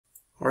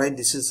Alright,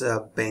 this is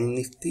Bank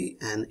Nifty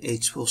and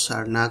H4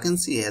 chart. Now you can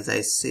see, as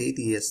I said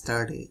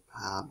yesterday,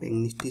 Bank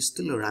Nifty is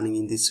still running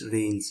in this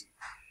range.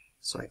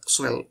 So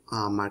actual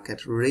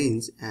market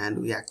range,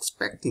 and we are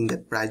expecting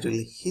that price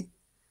will hit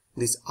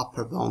this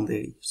upper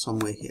boundary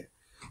somewhere here.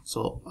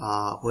 So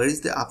where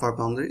is the upper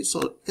boundary?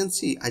 So you can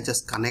see I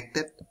just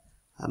connected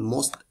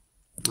most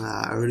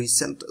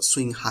recent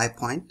swing high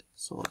point.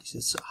 So this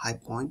is a high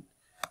point,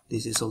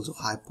 this is also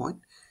high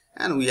point,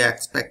 and we are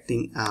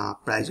expecting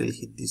price will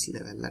hit this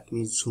level. Let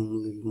me zoom a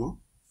little more.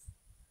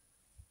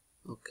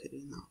 Okay,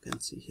 now you can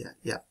see here,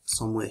 yeah,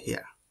 somewhere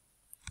here.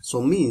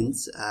 So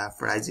means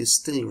price is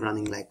still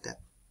running like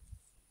that.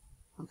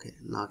 Okay,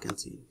 now you can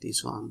see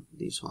this one,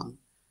 this one.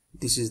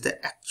 This is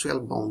the actual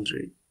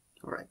boundary.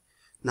 All right,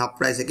 now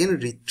price again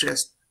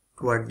retraced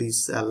toward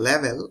this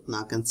level.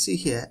 Now you can see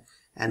here,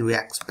 and we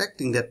are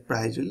expecting that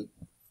price will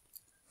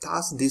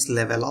touch this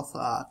level of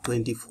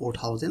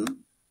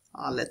 24,000,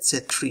 let's say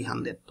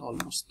 300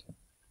 almost.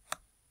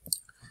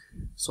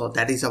 So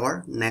that is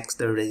our next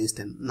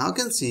resistance. Now you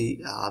can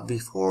see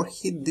before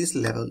hit this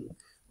level,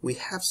 we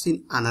have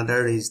seen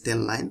another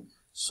resistance line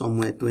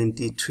somewhere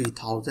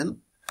 23,000,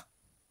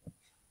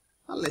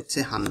 let's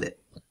say 100.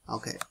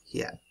 Okay,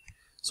 here.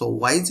 So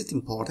why is it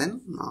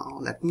important? Now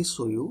let me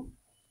show you.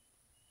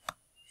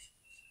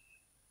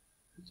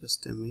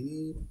 Just a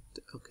minute.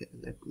 Okay,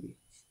 let me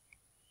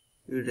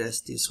erase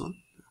this one.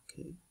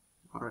 Okay,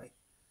 all right.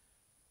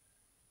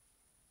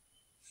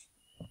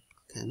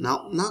 Okay,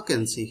 now you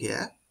can see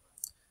here.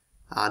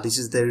 This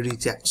is the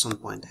rejection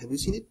point. Have you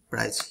seen it?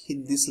 Price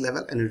hit this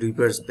level and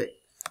reverse back.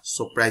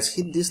 So price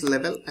hit this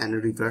level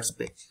and reverse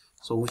back.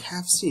 So we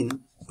have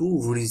seen two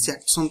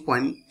rejection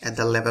point at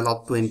the level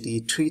of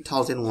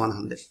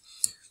 23,100.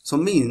 So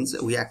means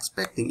we are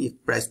expecting if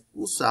price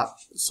push up,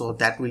 so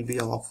that will be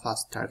our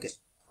first target.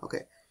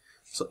 Okay,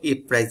 so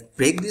if price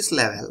break this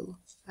level,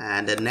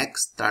 and the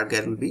next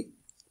target will be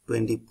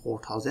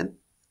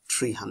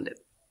 24,300.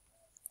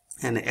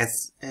 And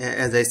as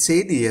I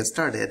said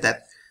yesterday,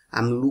 that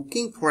I'm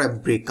looking for a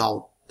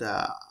breakout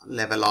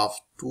level of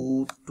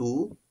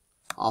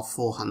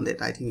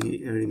 400. I think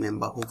you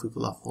remember who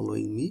people are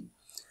following me.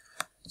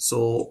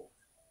 So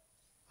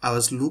I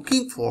was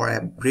looking for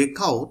a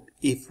breakout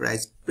if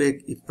price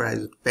break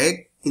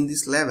in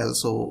this level.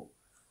 So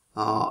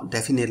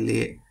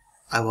definitely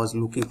I was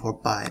looking for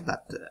buy,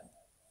 but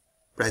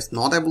price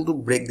not able to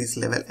break this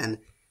level and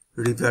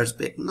reverse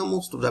back. Now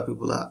most of the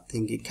people are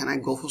thinking, can I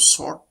go for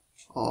short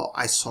or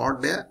I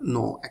short there?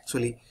 No,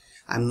 actually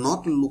I'm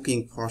not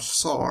looking for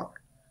short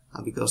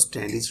because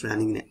trend is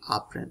running in an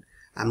uptrend.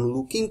 I'm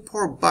looking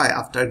for buy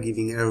after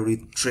giving a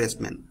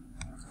retracement,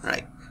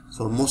 right?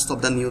 So most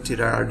of the new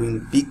traders are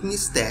doing big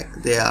mistake.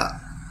 They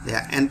are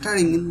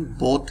entering in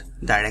both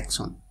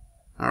direction.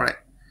 All right,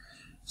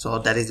 so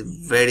that is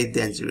very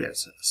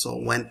dangerous. So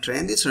when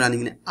trend is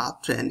running in an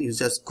uptrend, you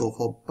just go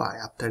for buy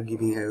after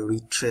giving a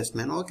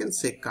retracement, or you can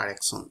say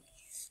correction.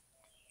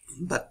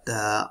 But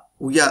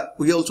we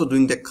also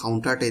doing the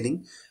counter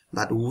trading,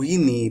 but we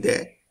need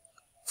a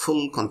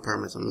full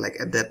confirmation. Like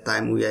at that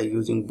time we are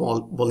using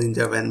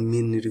Bollinger Band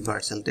mean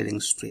reversal trading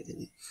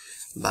strategy,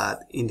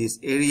 but in this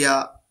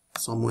area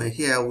somewhere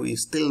here we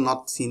still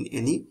not seen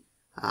any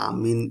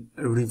mean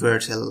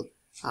reversal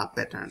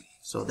pattern.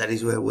 So that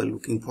is where we're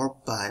looking for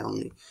buy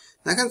only.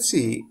 Now I can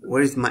see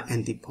where is my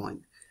entry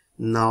point.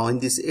 Now in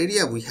this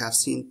area we have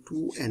seen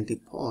two entry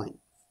point.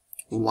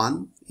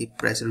 One, if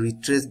price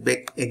retrace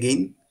back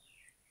again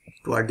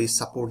toward this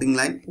supporting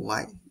line.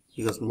 Why?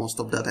 Because most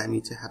of the time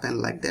it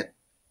happen like that.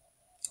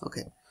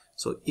 Okay,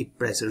 so if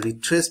price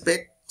retrace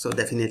back, so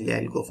definitely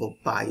I'll go for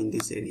buy in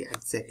this area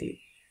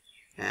exactly.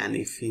 And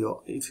if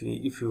you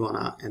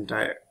wanna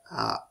enter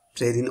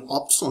trade in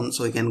option,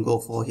 so you can go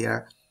for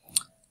here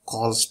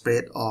call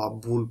spread or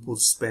bull put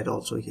spread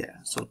also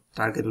here. So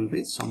target will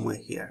be somewhere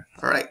here.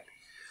 All right.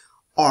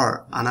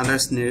 Or another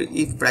scenario,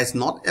 if price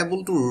not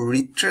able to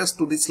retrace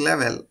to this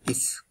level,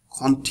 if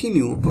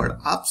continue toward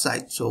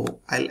upside,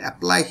 so I'll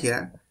apply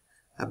here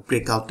a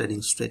breakout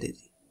trading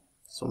strategy.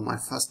 So my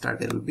first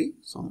target will be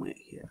somewhere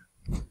here.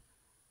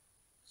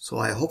 So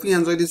I hope you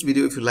enjoyed this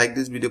video. If you like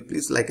this video,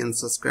 please like and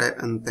subscribe,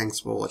 and thanks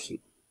for watching.